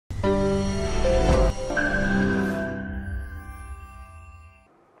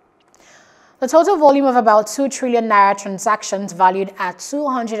The total volume of about 2 trillion naira transactions valued at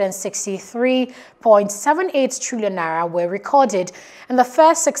 263.78 trillion naira were recorded in the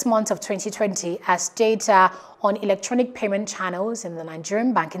first 6 months of 2020 as data on electronic payment channels in the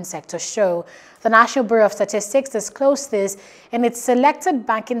Nigerian banking sector show. The National Bureau of Statistics disclosed this in its selected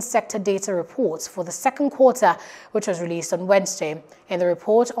banking sector data reports for the second quarter, which was released on Wednesday. In the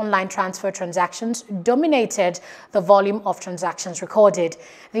report, online transfer transactions dominated the volume of transactions recorded.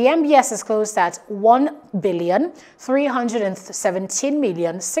 The NBS disclosed that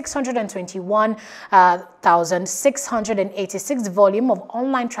 1,317,621,686 volume of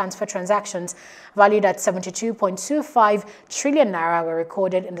online transfer transactions valued at 72.25 trillion naira were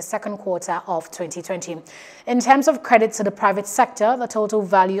recorded in the second quarter of 2020. In terms of credit to the private sector, the total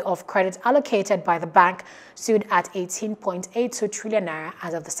value of credit allocated by the bank stood at 18.82 trillion naira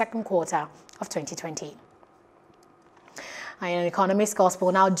as of the second quarter of 2020. An economist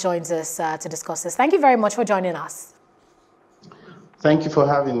Gospel now joins us to discuss this. Thank you very much for joining us. Thank you for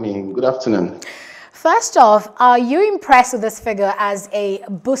having me. Good afternoon. First off, are you impressed with this figure as a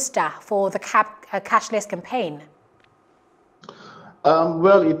booster for the cashless campaign?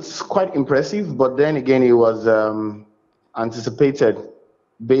 Well, it's quite impressive, but then again, it was anticipated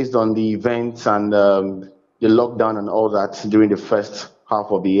based on the events and the lockdown and all that during the first half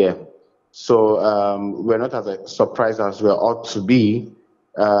of the year. So we're not as surprised as we ought to be.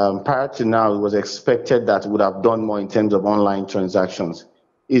 Prior to now, it was expected that we would have done more in terms of online transactions.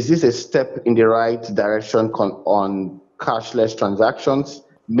 Is this a step in the right direction on cashless transactions?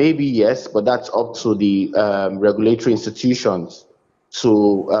 Maybe yes, but that's up to the regulatory institutions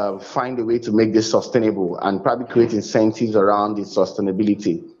to find a way to make this sustainable and probably create incentives around its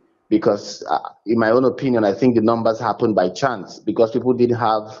sustainability. Because in my own opinion, I think the numbers happened by chance because people didn't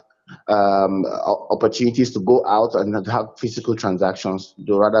have opportunities to go out and have physical transactions.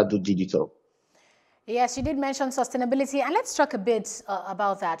 They rather do digital. Yes, you did mention sustainability, and let's talk a bit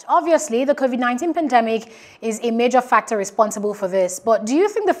about that. Obviously, the COVID-19 pandemic is a major factor responsible for this, but do you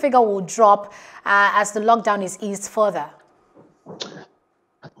think the figure will drop as the lockdown is eased further?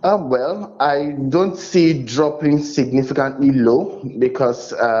 Well, I don't see it dropping significantly low because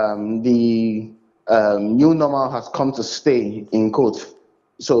the new normal has come to stay, in quotes.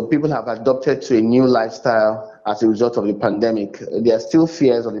 So people have adopted to a new lifestyle as a result of the pandemic. There are still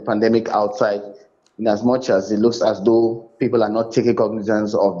fears of the pandemic outside, in as much as it looks as though people are not taking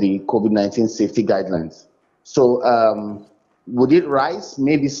cognizance of the COVID-19 safety guidelines. So would it rise?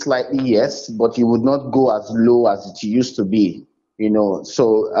 Maybe slightly, yes, but it would not go as low as it used to be.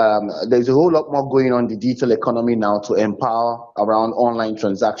 So there's a whole lot more going on in the digital economy now to empower around online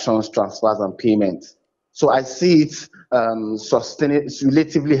transactions, transfers, and payments. So I see it it's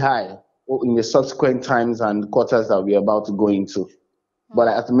relatively high in the subsequent times and quarters that we're about to go into. But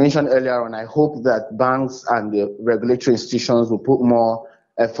as I mentioned earlier on, I hope that banks and the regulatory institutions will put more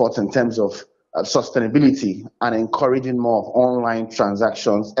effort in terms of sustainability and encouraging more of online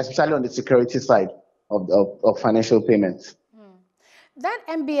transactions, especially on the security side of financial payments. That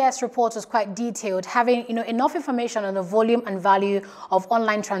NBS report was quite detailed, having enough information on the volume and value of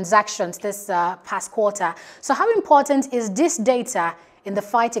online transactions this past quarter. So how important is this data in the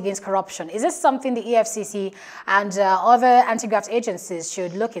fight against corruption? Is this something the EFCC and other anti-graft agencies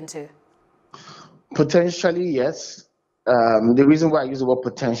should look into? Potentially, yes. The reason why I use the word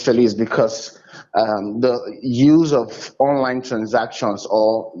potentially is because the use of online transactions,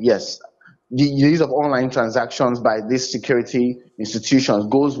 the use of online transactions by these security institutions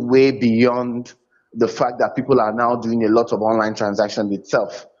goes way beyond the fact that people are now doing a lot of online transactions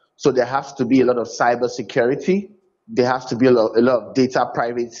itself. So there has to be a lot of cyber security. There has to be a lot of data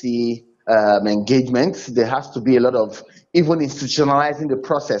privacy engagement. There has to be a lot of even institutionalizing the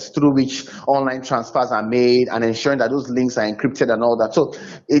process through which online transfers are made and ensuring that those links are encrypted and all that. So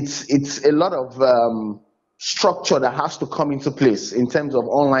it's a lot of structure that has to come into place in terms of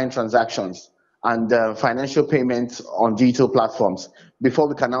online transactions and financial payments on digital platforms before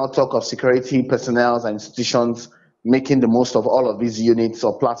we can now talk of security personnel and institutions making the most of all of these units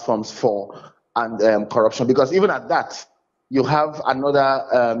or platforms for corruption. Because even at that, you have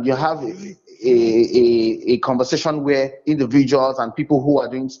a conversation where individuals and people who are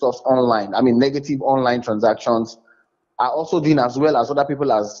doing stuff online, negative online transactions, are also doing as well as other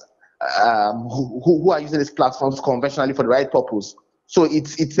people as who are using these platforms conventionally for the right purpose. So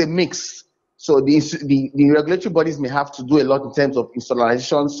it's a mix. So the regulatory bodies may have to do a lot in terms of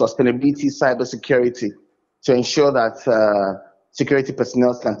installation, sustainability, cybersecurity to ensure that security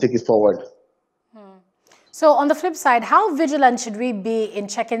personnel can take it forward. So on the flip side, how vigilant should we be in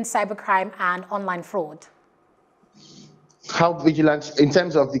checking cybercrime and online fraud? How vigilant in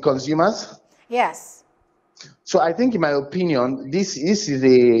terms of the consumers? Yes. So I think, in my opinion, this is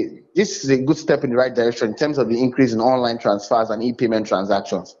a good step in the right direction in terms of the increase in online transfers and e-payment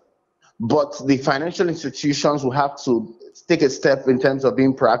transactions. But the financial institutions will have to take a step in terms of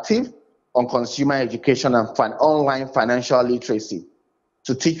being proactive on consumer education and online financial literacy,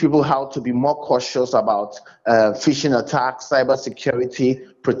 to teach people how to be more cautious about phishing attacks,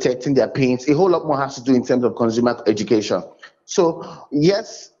 cybersecurity, protecting their pains. A whole lot more has to do in terms of consumer education. So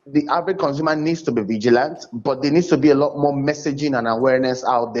yes, the average consumer needs to be vigilant, but there needs to be a lot more messaging and awareness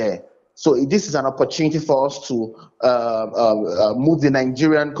out there. So this is an opportunity for us to move the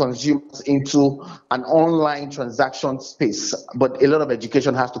Nigerian consumers into an online transaction space. But a lot of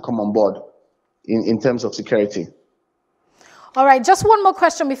education has to come on board in terms of security. All right, just one more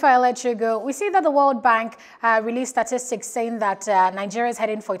question before I let you go. We see that the World Bank released statistics saying that Nigeria is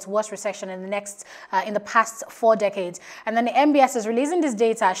heading for its worst recession in the past 4 decades. And then the NBS is releasing this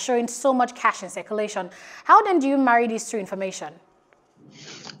data showing so much cash in circulation. How then do you marry these two information?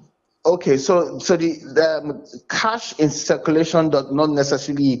 Okay, so the cash in circulation does not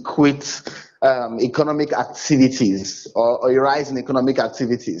necessarily equate economic activities or a rise in economic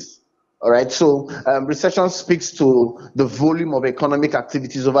activities. All right, so recession speaks to the volume of economic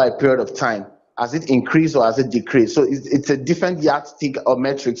activities over a period of time. Has it increased or has it decreased? So it's a different yardstick of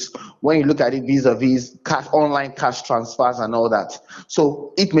metrics when you look at it vis-a-vis online cash transfers and all that.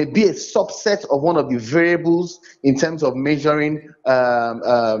 So it may be a subset of one of the variables in terms of measuring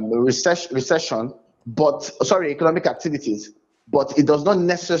economic activities, but it does not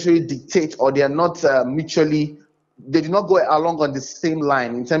necessarily dictate, or they are not they do not go along on the same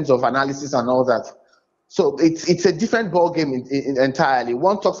line in terms of analysis and all that. So it's a different ballgame entirely.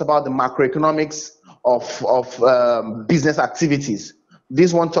 One talks about the macroeconomics of business activities.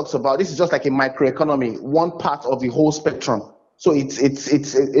 This one talks about, this is just like a microeconomy, one part of the whole spectrum. So it's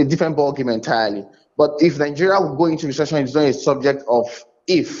a different ballgame entirely. But if Nigeria will go into recession, it's not a subject of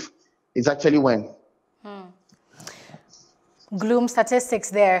if, it's actually when. Gloom statistics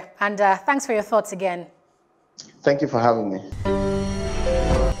there. And thanks for your thoughts again. Thank you for having me.